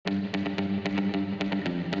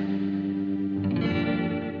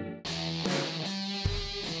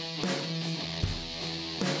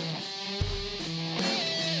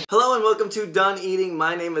Hello and welcome to Done Eating.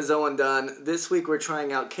 My name is Owen Dunn. This week we're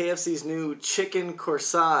trying out KFC's new chicken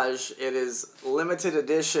corsage. It is limited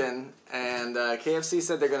edition, and KFC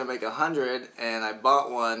said they're going to make 100, and I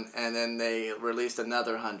bought one, and then they released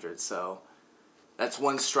another 100. So that's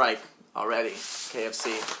one strike already,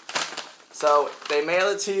 KFC. So they mail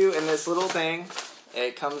it to you in this little thing.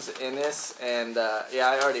 It comes in this, and yeah,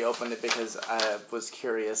 I already opened it because I was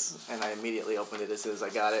curious, and I immediately opened it as soon as I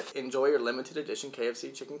got it. Enjoy your limited edition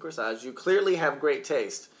KFC chicken corsage. You clearly have great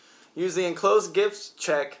taste. Use the enclosed gift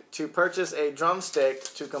check to purchase a drumstick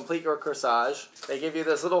to complete your corsage. They give you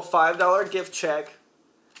this little $5 gift check,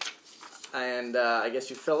 and I guess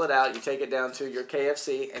you fill it out. You take it down to your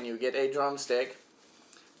KFC, and you get a drumstick.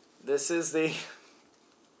 This is the...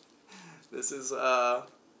 This is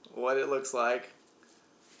what it looks like.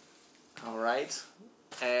 All right,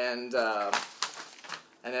 and then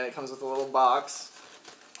it comes with a little box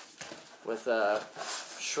with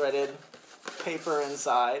shredded paper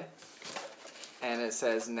inside, and it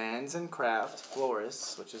says Nans and Craft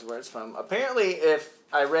Florists, which is where it's from. Apparently,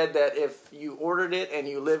 I read that if you ordered it and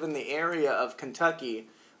you live in the area of Kentucky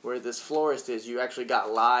where this florist is, you actually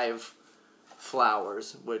got live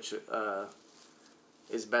flowers, which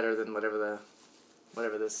is better than whatever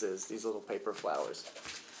this is. These little paper flowers.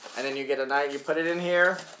 And then you get a knife, you put it in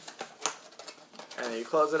here, and then you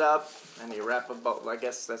close it up, and you wrap a bow. I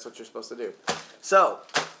guess that's what you're supposed to do. So,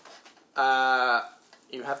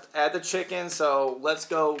 you have to add the chicken, so let's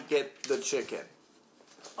go get the chicken.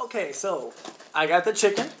 Okay, so I got the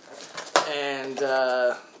chicken, and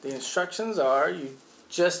the instructions are you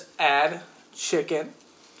just add chicken.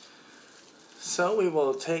 So we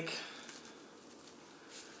will take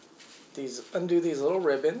these, undo these little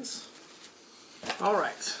ribbons.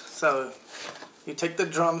 Alright, so you take the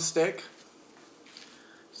drumstick.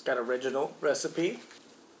 It's got original recipe.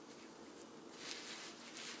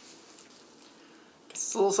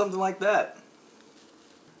 It's a little something like that.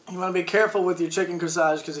 You want to be careful with your chicken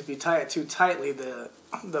corsage because if you tie it too tightly, the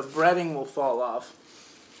breading will fall off.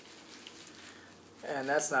 And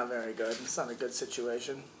that's not very good. It's not a good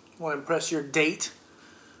situation. You want to impress your date.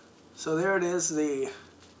 So there it is, the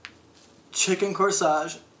chicken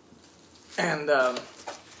corsage. And, I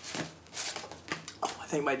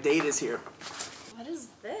think my date is here. What is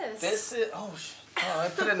this? This is, oh, let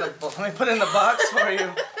me put it in the box for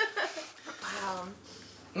you. Wow.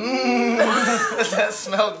 Does that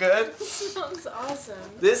smell good? It smells awesome.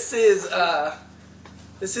 This is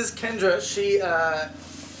Kendra. She,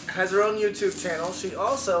 has her own YouTube channel. She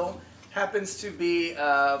also happens to be,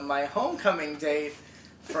 my homecoming date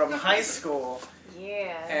from high school.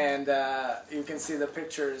 Yeah. And, you can see the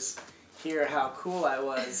pictures here how cool I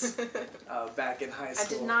was back in high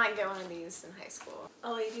school. I did not get one of these in high school.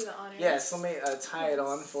 I'll let you do the honors. Yes, let me tie it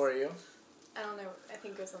on for you. I don't know. I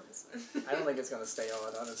think it goes on this one. I don't think it's going to stay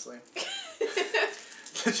on, honestly.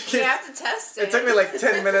 You have to test it. It took me like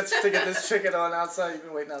 10 minutes to get this chicken on outside. You've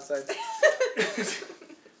been waiting outside.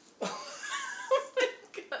 Oh my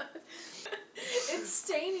god. It's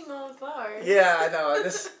staining all the bars. Yeah, I know.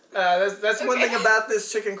 That's one thing about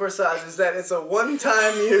this chicken corsage is that it's a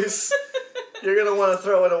one-time use. You're going to want to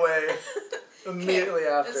throw it away immediately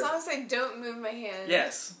after. As long as I don't move my hand.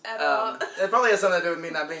 Yes. At all. It probably has something to do with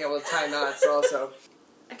me not being able to tie knots also.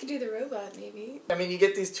 I could do the robot, maybe. I mean, you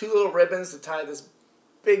get these two little ribbons to tie this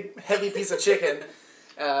big, heavy piece of chicken.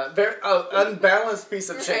 Very unbalanced piece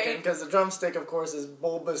of chicken, because the drumstick, of course, is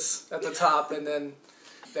bulbous at the top, and then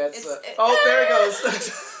that's... oh, there it goes!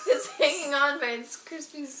 It's hanging on by its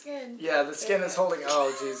crispy skin. Yeah, the skin is holding...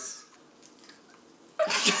 Oh, jeez.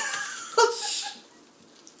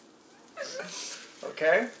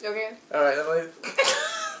 Okay? Okay. Alright,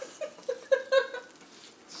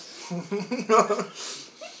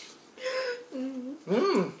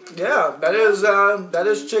 yeah, that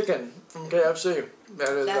is chicken from KFC. That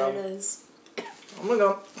It is. I'm gonna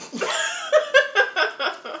go.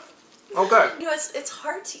 Okay. You know, it's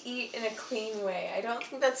hard to eat in a clean way. I don't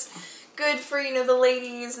think that's good for, you know, the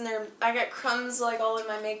ladies, and I got crumbs like all in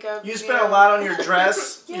my makeup. You spent a lot on your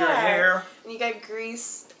dress, yeah. your hair. And you got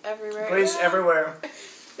grease everywhere. Grease everywhere.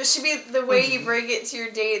 This should be the way you break it to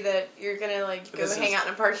your date, that you're gonna like go hang out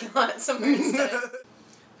in a parking lot somewhere instead.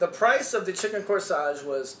 The price of the chicken corsage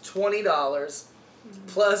was $20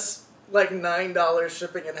 plus like $9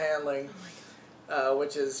 shipping and handling,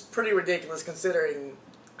 which is pretty ridiculous considering.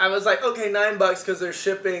 I was like, okay, $9 because they're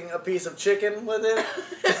shipping a piece of chicken with it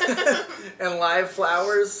and live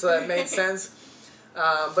flowers, so that made sense.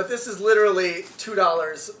 But this is literally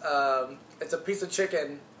 $2. It's a piece of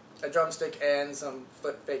chicken, a drumstick, and some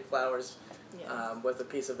fake flowers with a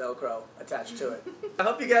piece of Velcro attached to it. I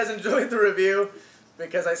hope you guys enjoyed the review.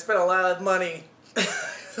 because I spent a lot of money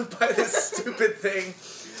to buy this stupid thing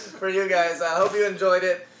for you guys. I hope you enjoyed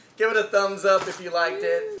it. Give it a thumbs up if you liked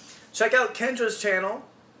it. Check out Kendra's channel.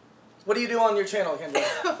 What do you do on your channel, Kendra?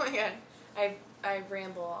 Oh my god. I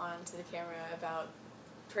ramble onto the camera about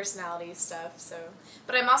personality stuff, so.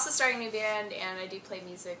 But I'm also starting a new band, and I do play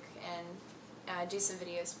music and do some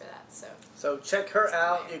videos for that, so. So check her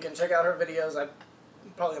out. You can check out her videos. I'm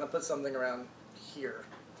probably going to put something around here.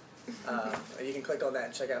 You can click on that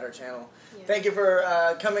and check out her channel. Yeah. Thank you for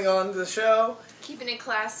coming on the show. Keeping it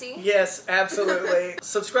classy. Yes, absolutely.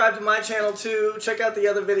 Subscribe to my channel too. Check out the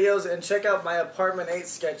other videos and check out my Apartment 8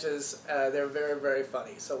 sketches. They're very, very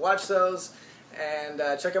funny. So watch those and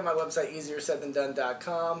check out my website,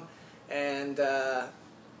 easiersaidthandone.com. And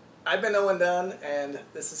I've been Owen Dunn, and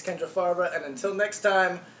this is Kendra Farber. And until next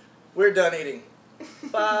time, we're done eating.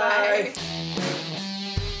 Bye. Bye.